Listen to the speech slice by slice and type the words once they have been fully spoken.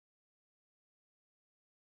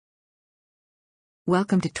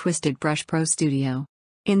Welcome to TwistedBrush Pro Studio.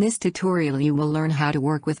 In this tutorial you will learn how to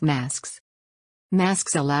work with masks.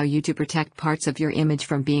 Masks allow you to protect parts of your image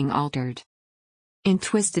from being altered. In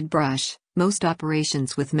TwistedBrush, most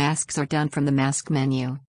operations with masks are done from the Mask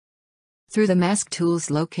menu. Through the mask tools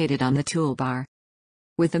located on the toolbar.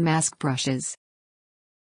 With the mask brushes.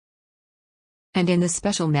 And in the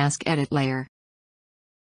special mask edit layer.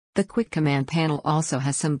 The quick command panel also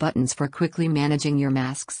has some buttons for quickly managing your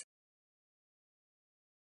masks.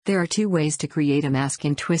 There are two ways to create a mask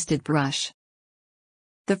in TwistedBrush.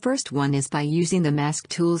 The first one is by using the mask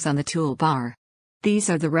tools on the toolbar. These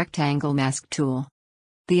are the rectangle mask tool,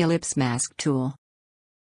 the ellipse mask tool,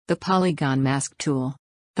 the polygon mask tool,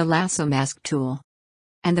 the lasso mask tool,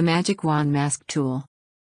 and the magic wand mask tool.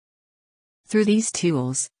 Through these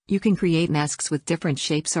tools, you can create masks with different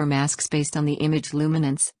shapes or masks based on the image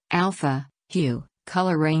luminance, alpha, hue,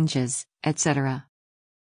 color ranges, etc.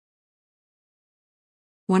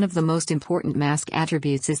 One of the most important mask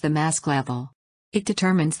attributes is the mask level. It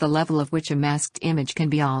determines the level of which a masked image can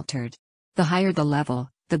be altered. The higher the level,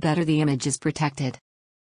 the better the image is protected.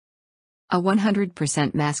 A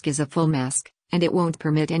 100% mask is a full mask, and it won't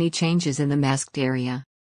permit any changes in the masked area.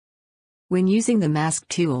 When using the mask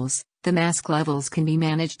tools, the mask levels can be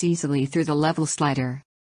managed easily through the level slider.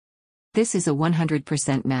 This is a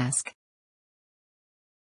 100% mask.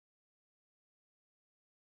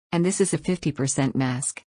 And this is a 50%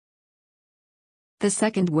 mask. The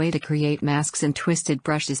second way to create masks in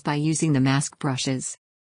TwistedBrush is by using the mask brushes.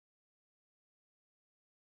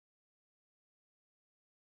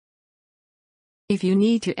 If you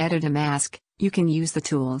need to edit a mask, you can use the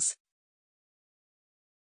tools,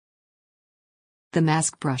 the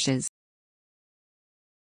mask brushes,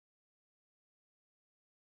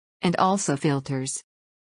 and also filters.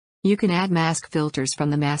 You can add mask filters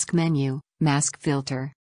from the mask menu, mask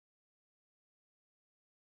filter.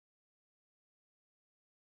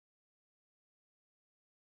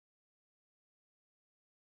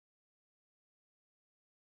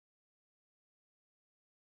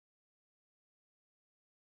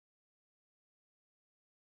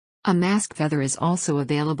 A mask feather is also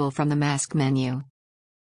available from the mask menu.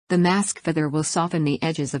 The mask feather will soften the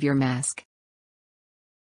edges of your mask.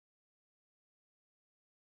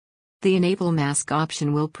 The Enable Mask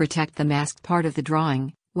option will protect the masked part of the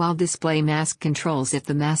drawing, while Display Mask controls if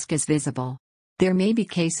the mask is visible. There may be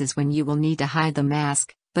cases when you will need to hide the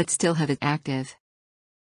mask, but still have it active.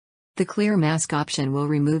 The Clear Mask option will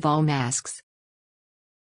remove all masks.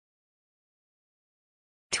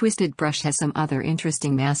 TwistedBrush has some other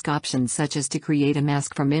interesting mask options, such as to create a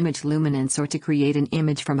mask from image luminance or to create an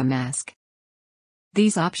image from a mask.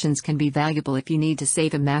 These options can be valuable if you need to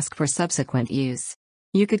save a mask for subsequent use.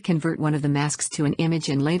 You could convert one of the masks to an image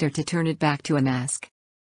and later to turn it back to a mask.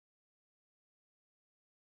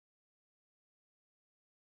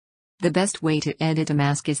 The best way to edit a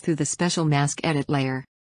mask is through the special mask edit layer.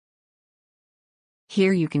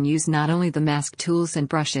 Here you can use not only the mask tools and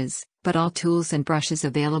brushes, but all tools and brushes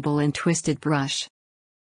available in TwistedBrush.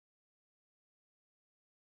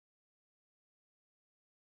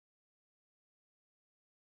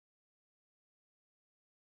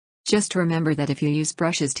 Just remember that if you use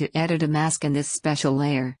brushes to edit a mask in this special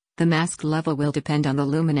layer, the mask level will depend on the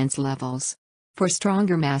luminance levels. For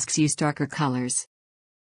stronger masks, use darker colors.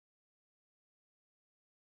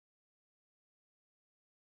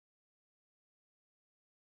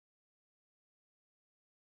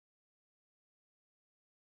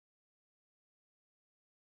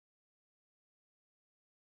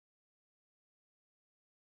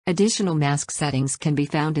 Additional mask settings can be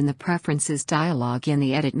found in the Preferences dialog in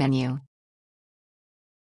the Edit menu.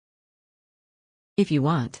 If you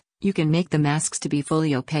want, you can make the masks to be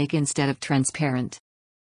fully opaque instead of transparent,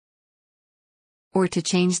 or to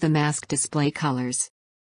change the mask display colors.